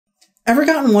Ever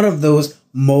gotten one of those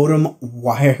modem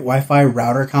Wi-Fi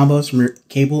router combos from your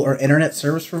cable or internet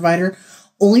service provider,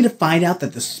 only to find out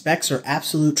that the specs are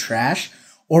absolute trash,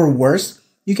 or worse,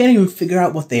 you can't even figure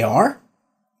out what they are?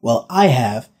 Well, I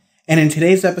have, and in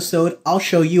today's episode, I'll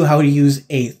show you how to use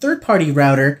a third-party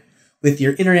router with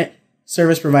your internet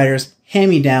service provider's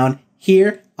hand-me-down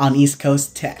here on East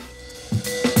Coast Tech.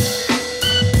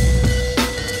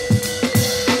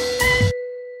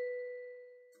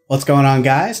 What's going on,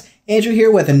 guys? Andrew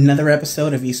here with another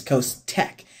episode of East Coast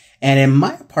Tech. And in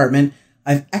my apartment,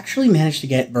 I've actually managed to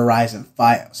get Verizon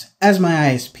FIOS as my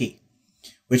ISP,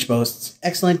 which boasts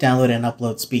excellent download and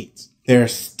upload speeds. They're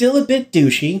still a bit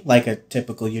douchey, like a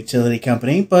typical utility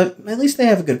company, but at least they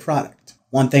have a good product.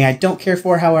 One thing I don't care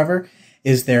for, however,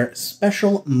 is their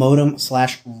special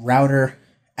modem/router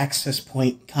access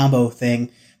point combo thing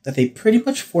that they pretty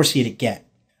much force you to get.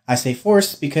 I say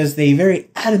force because they very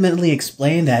adamantly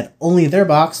explain that only their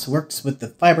box works with the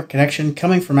fiber connection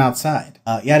coming from outside.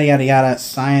 Yada yada yada,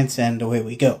 science, and away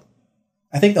we go.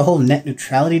 I think the whole net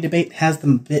neutrality debate has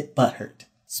them a bit butthurt.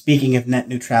 Speaking of net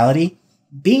neutrality,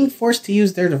 being forced to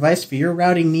use their device for your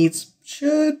routing needs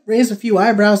should raise a few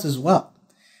eyebrows as well.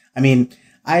 I mean,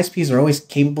 ISPs are always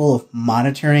capable of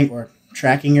monitoring or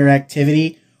tracking your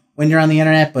activity when you're on the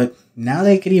internet, but now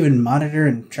they could even monitor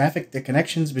and traffic the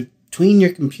connections between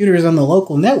your computers on the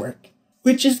local network,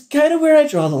 which is kind of where I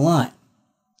draw the line.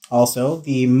 Also,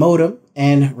 the modem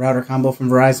and router combo from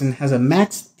Verizon has a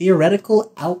max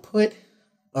theoretical throughput,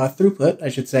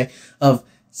 of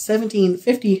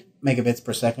 1750 megabits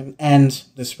per second, and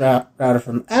this router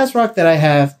from ASRock that I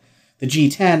have, the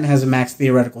G10, has a max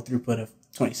theoretical throughput of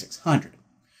 2600.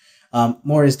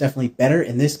 More is definitely better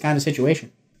in this kind of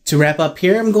situation. To wrap up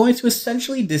here, I'm going to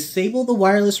essentially disable the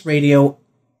wireless radio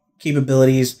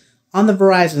capabilities on the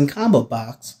Verizon combo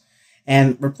box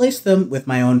and replace them with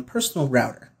my own personal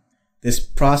router. This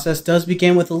process does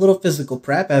begin with a little physical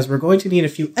prep, as we're going to need a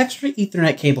few extra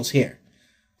Ethernet cables here.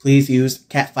 Please use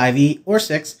Cat5e or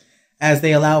 6, as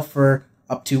they allow for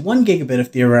up to 1 gigabit of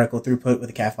theoretical throughput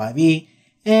with the Cat5e,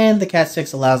 and the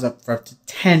Cat6 allows for up to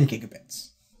 10 gigabits.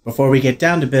 Before we get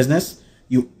down to business,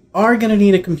 you are going to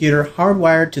need a computer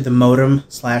hardwired to the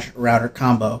modem/router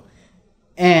combo,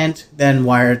 and then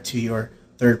wired to your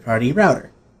third-party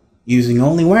router. Using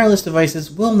only wireless devices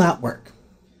will not work.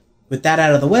 With that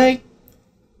out of the way,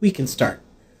 we can start.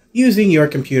 Using your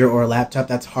computer or laptop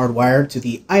that's hardwired to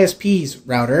the ISP's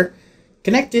router,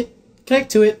 connect to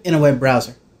it in a web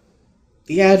browser.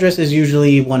 The address is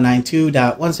usually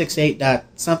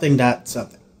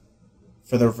 192.168.something.something.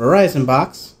 For the Verizon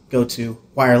box, go to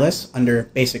Wireless under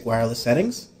Basic Wireless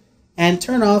Settings, and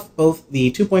turn off both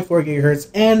the 2.4 GHz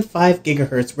and 5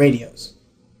 GHz radios.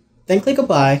 Then click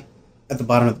Apply at the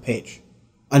bottom of the page.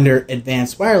 Under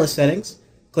Advanced Wireless Settings,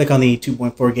 click on the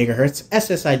 2.4 GHz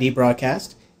SSID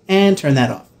broadcast and turn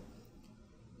that off.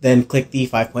 Then click the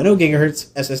 5.0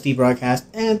 GHz SSD broadcast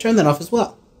and turn that off as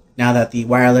well. Now that the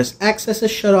wireless access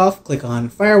is shut off, click on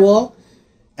Firewall.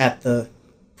 At the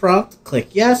prompt,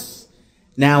 click Yes.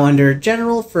 Now under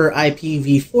General for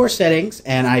IPv4 settings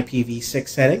and IPv6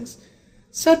 settings,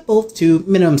 set both to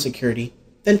minimum security,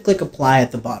 then click Apply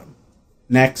at the bottom.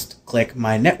 Next, click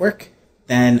My Network,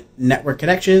 then Network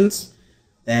Connections,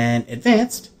 then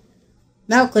Advanced.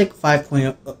 Now click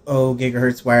 5.0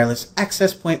 GHz Wireless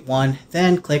Access Point 1,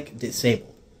 then click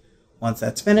Disable. Once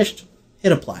that's finished,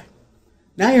 hit Apply.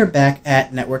 Now you're back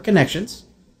at Network Connections,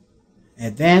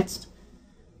 Advanced,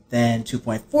 then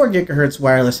 2.4 GHz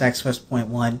Wireless Access Point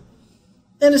 1,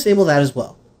 then disable that as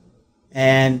well,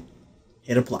 and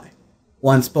hit Apply.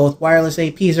 Once both wireless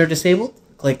APs are disabled,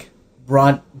 click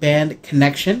Broadband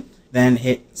Connection, then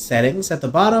hit Settings at the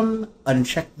bottom,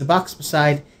 uncheck the box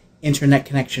beside Internet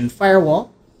Connection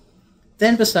Firewall,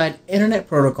 then beside Internet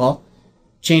Protocol,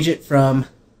 change it from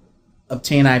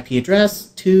Obtain IP Address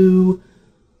to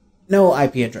No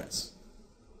IP Address.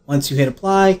 Once you hit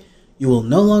Apply, you will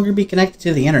no longer be connected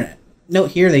to the Internet.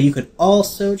 Note here that you could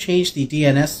also change the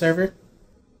DNS server.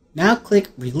 Now click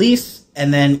Release,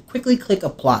 and then quickly click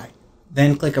Apply.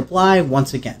 Then click Apply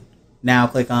once again. Now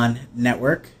click on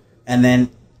Network, and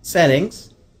then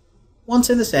Settings.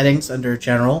 Once in the settings, under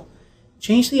General,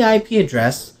 change the IP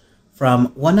address from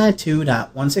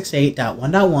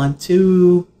 192.168.1.1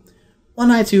 to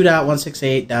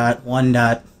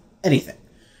 192.168.1.anything.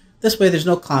 This way there's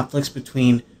no conflicts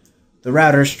between the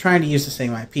routers trying to use the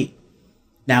same IP.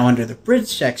 Now under the Bridge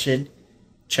section,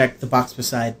 check the box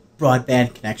beside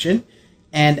Broadband Connection,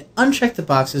 and uncheck the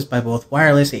boxes by both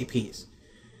wireless APs.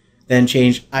 Then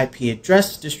change IP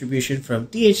address distribution from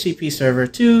dhcp server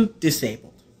to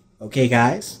disabled. Okay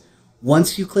guys,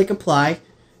 once you click Apply,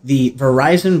 the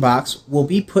Verizon box will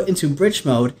be put into bridge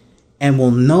mode and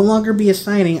will no longer be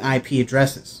assigning IP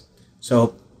addresses.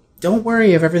 So don't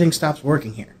worry if everything stops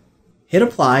working here. Hit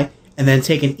apply and then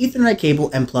take an Ethernet cable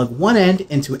and plug one end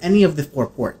into any of the 4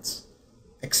 ports,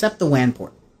 except the WAN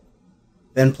port.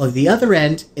 Then plug the other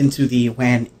end into the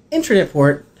WAN intranet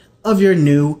port of your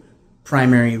new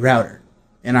primary router.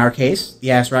 In our case, the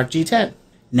ASRock G10.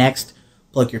 Next,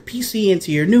 plug your PC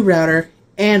into your new router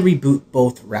and reboot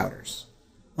both routers.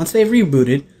 Once they've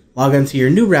rebooted, log onto your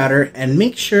new router and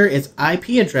make sure its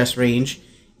IP address range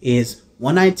is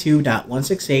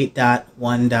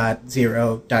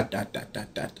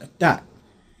 192.168.1.0...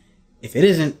 If it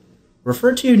isn't,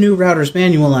 refer to your new router's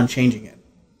manual on changing it.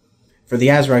 For the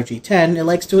ASRock G10, it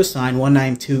likes to assign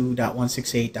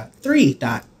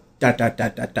 192.168.3...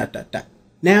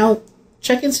 Now,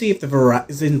 check and see if the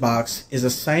Verizon box is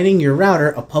assigning your router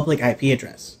a public IP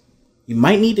address. You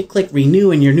might need to click Renew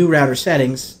in your new router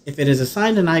settings if it is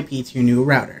assigned an IP to your new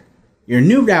router. Your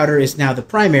new router is now the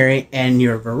primary, and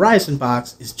your Verizon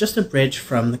box is just a bridge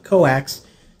from the coax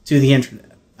to the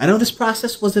intranet. I know this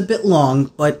process was a bit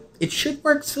long, but it should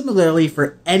work similarly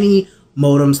for any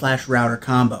modem/router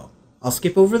combo. I'll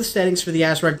skip over the settings for the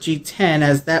ASRock G10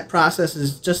 as that process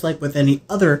is just like with any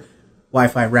other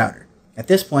Wi-Fi router. At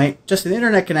this point, just an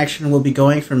internet connection will be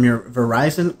going from your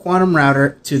Verizon Quantum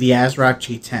router to the ASRock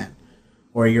G10,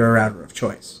 or your router of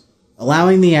choice,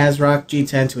 allowing the ASRock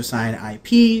G10 to assign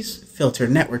IPs, filter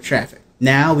network traffic.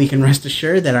 Now we can rest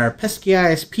assured that our pesky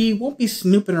ISP won't be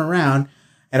snooping around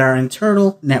at our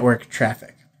internal network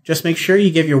traffic. Just make sure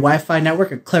you give your Wi-Fi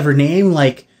network a clever name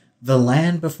like The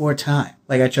Land Before Time,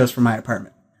 like I chose for my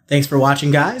apartment. Thanks for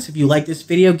watching, guys. If you like this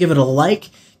video, give it a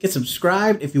like, get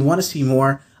subscribed if you want to see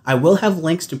more. I will have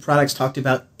links to products talked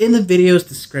about in the video's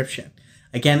description.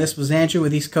 Again, this was Andrew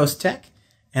with East Coast Tech,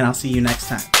 and I'll see you next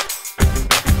time.